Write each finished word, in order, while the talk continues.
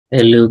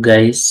Hello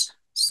guys,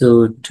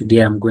 so today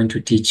I'm going to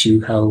teach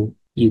you how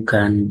you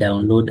can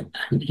download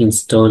and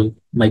install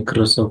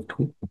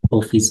Microsoft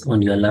Office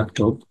on your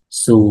laptop.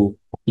 So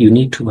you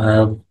need to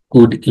have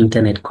good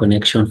internet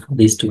connection for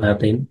this to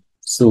happen.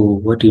 So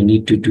what you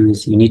need to do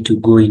is you need to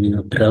go in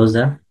your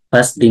browser.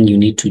 First thing you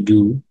need to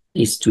do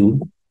is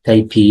to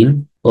type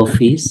in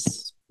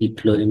Office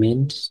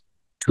Deployment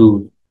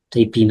Tool.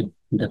 Type in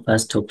the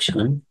first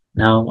option.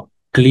 Now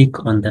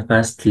click on the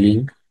first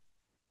link.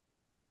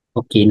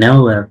 Okay,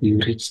 now you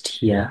reached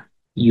here.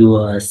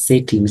 Your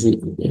settings,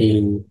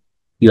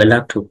 your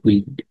laptop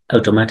will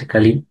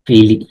automatically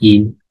fill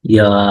in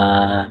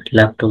your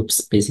laptop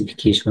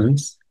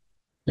specifications.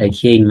 Like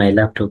here in my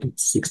laptop,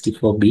 it's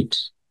 64-bit.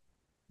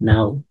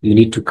 Now you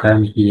need to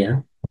come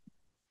here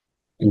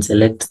and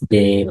select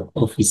the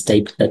office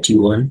type that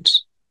you want.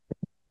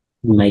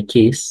 In my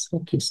case,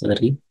 okay,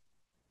 sorry.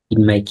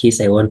 In my case,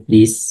 I want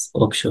this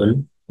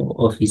option for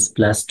Office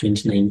Plus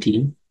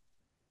 2019.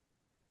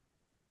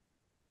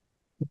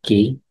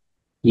 Okay,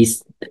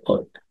 these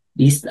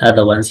these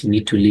other ones you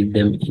need to leave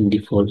them in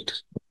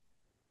default.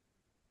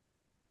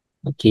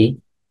 Okay,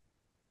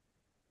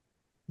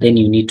 then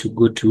you need to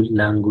go to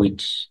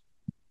language.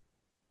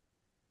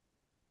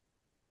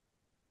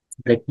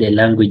 Select the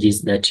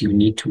languages that you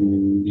need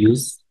to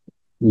use.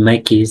 In my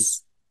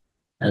case,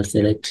 I'll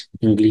select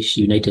English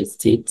United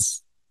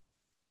States.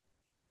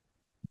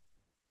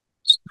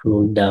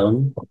 Scroll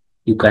down.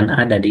 You can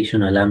add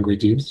additional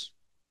languages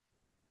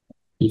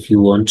if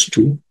you want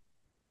to.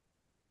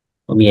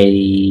 For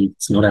me,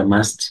 it's not a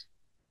must.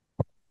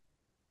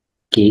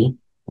 Okay,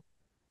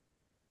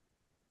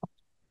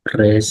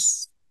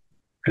 press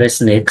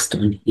next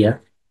on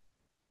here.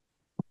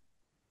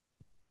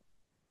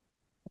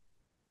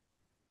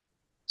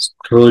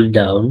 Scroll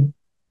down,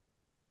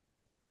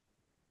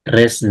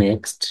 press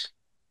next.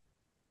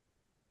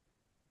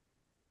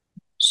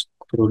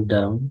 Scroll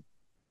down,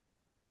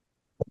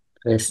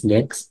 press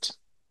next.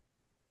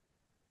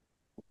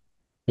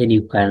 Then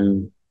you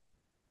can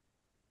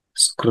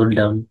scroll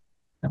down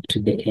up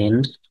to the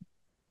end.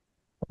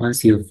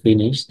 Once you've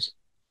finished,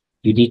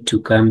 you need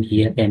to come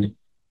here and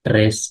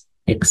press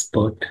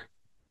export.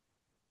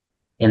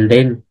 And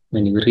then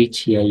when you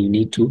reach here, you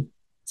need to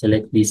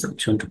select this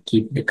option to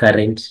keep the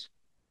current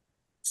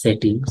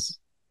settings.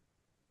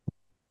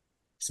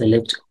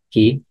 Select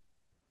OK.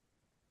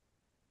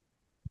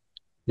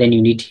 Then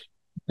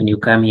when you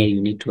come here, you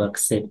need to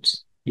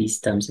accept these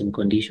terms and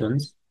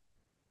conditions.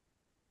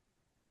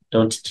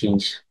 Don't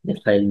change the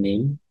file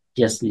name,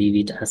 just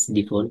leave it as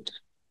default.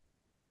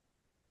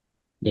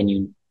 Then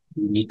you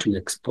need to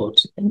export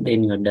and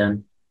then you're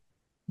done.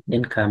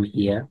 Then come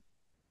here,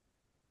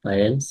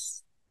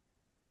 files,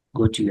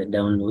 go to your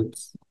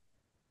downloads.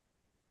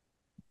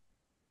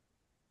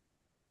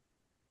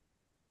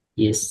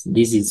 Yes,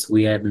 this is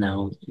where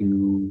now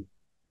you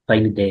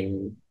find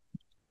the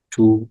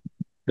two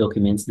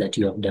documents that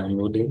you have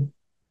downloaded.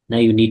 Now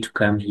you need to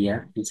come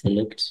here and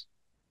select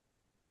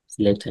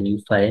a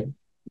new file,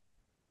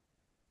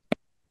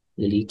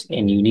 delete,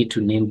 and you need to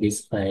name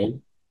this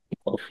file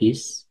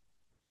Office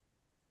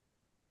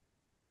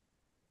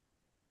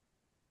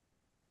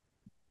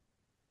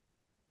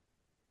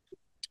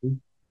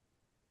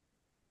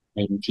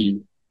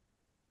 19.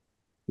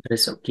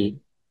 Press OK.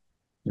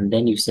 And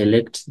then you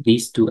select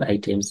these two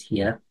items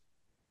here.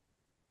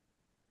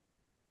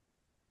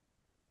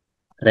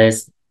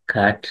 Press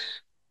cut.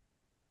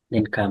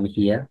 Then come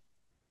here,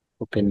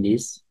 open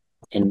this,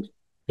 and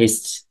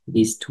paste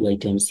these two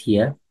items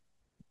here.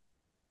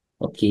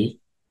 Okay.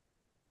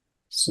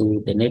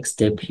 So the next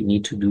step you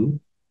need to do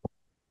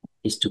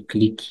is to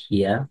click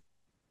here.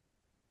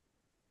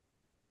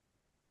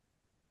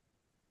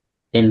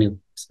 Then you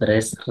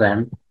press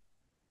run.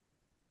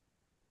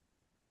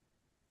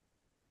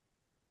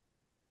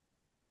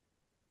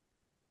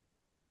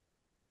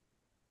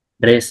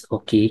 Press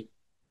OK.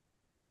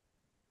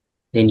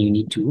 Then you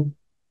need to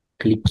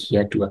click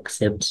here to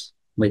accept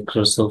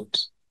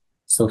Microsoft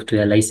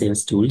software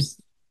license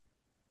tools.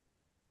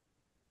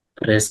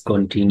 Press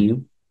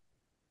continue.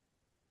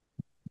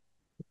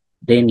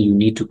 Then you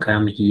need to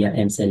come here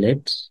and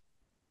select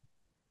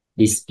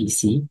this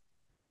PC.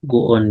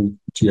 Go on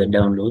to your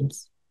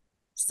downloads.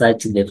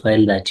 Search the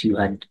file that you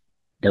had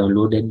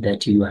downloaded,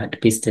 that you had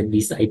pasted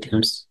these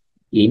items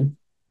in.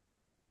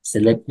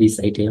 Select this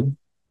item.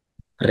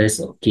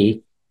 Press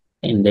OK.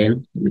 And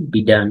then you'll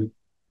be done.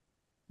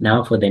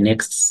 Now for the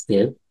next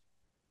step,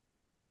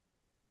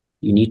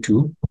 you need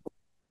to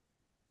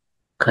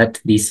cut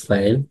this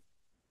file,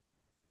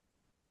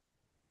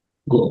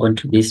 go on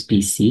to this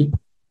PC,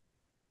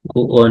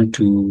 go on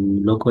to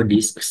local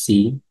disk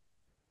C,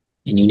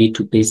 and you need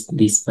to paste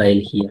this file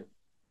here.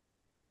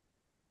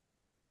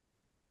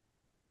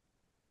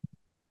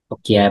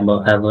 Okay, I've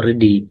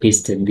already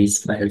pasted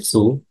this file,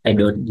 so I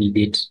don't need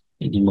it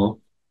anymore.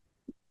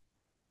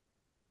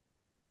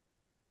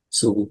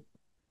 So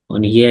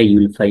on here,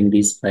 you'll find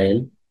this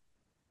file.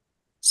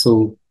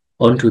 So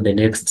on to the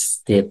next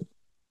step,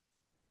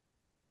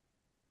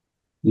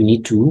 you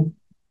need to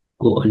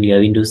go on your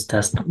Windows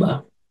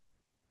taskbar,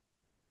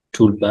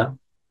 toolbar,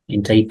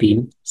 and type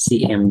in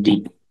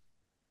CMD.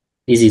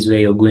 This is where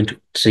you're going to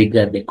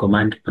trigger the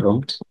command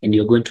prompt and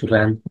you're going to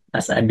run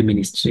as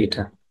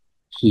administrator.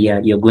 Here,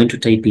 you're going to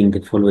type in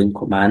the following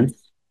commands.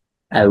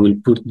 I will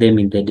put them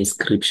in the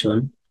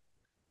description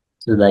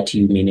so that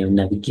you may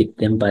navigate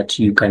them, but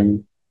you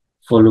can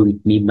follow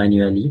with me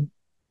manually.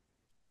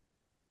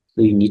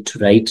 So you need to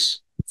write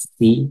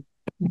CD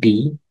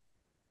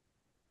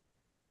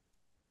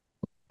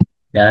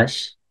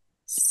dash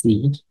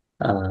C.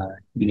 You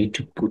need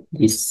to put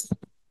this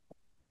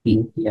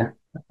in here,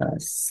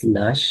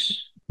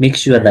 slash. Make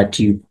sure that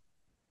you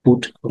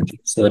put, okay,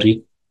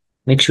 sorry.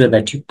 Make sure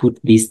that you put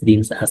these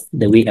things as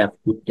the way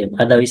I've put them.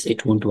 Otherwise,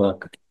 it won't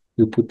work.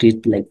 You put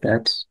it like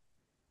that.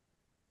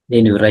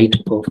 Then you write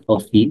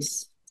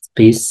office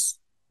space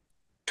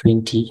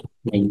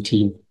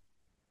 2019.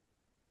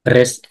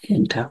 Press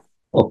enter.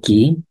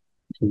 Okay.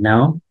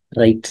 Now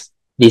write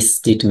this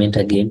statement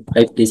again.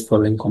 Write this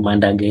following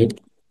command again.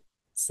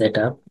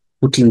 Setup.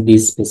 Put in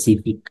this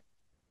specific,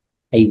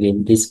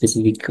 even this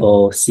specific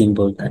or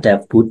symbol that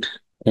I've put.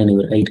 Then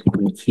you write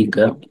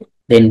configure.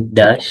 Then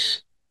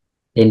dash.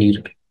 Then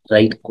you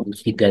write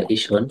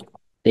configuration.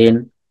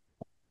 Then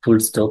full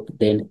stop.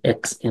 Then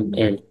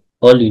XML.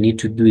 All you need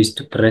to do is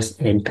to press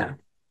enter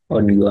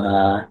on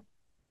your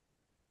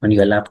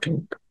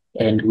laptop,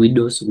 and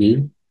Windows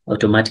will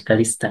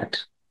automatically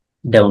start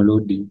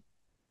downloading.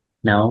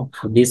 Now,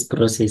 for this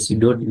process, you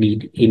don't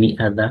need to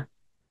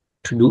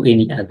do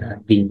any other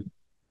thing.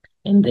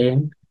 And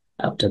then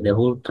after the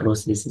whole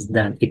process is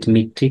done, it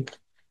may take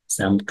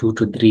some 2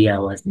 to 3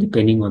 hours,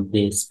 depending on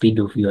the speed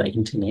of your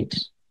internet.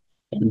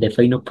 And the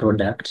final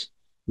product,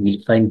 you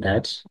will find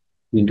that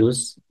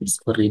Windows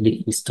is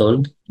already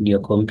installed in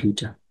your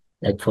computer.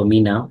 Like for me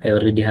now, I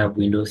already have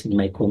Windows in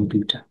my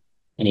computer,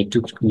 and it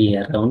took me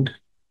around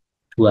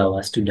 2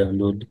 hours to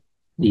download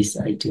this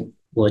item.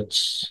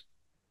 Watch.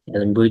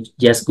 I'm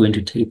just going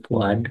to type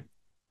word.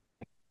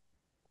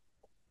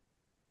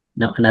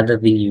 Now, another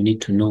thing you need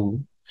to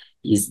know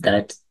is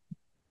that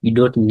you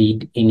don't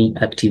need any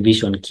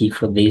activation key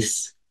for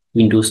this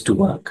Windows to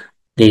work.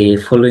 The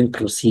following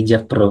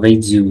procedure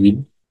provides you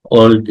with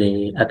all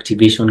the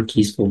activation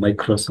keys for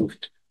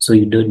Microsoft. So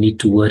you don't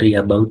need to worry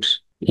about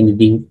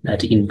anything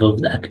that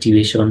involves the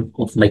activation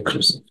of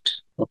Microsoft.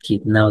 Okay,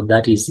 now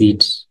that is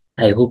it.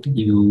 I hope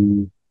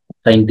you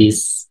find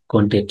this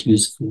content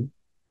useful,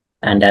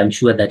 and I'm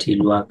sure that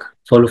it'll work.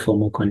 Follow for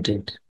more content.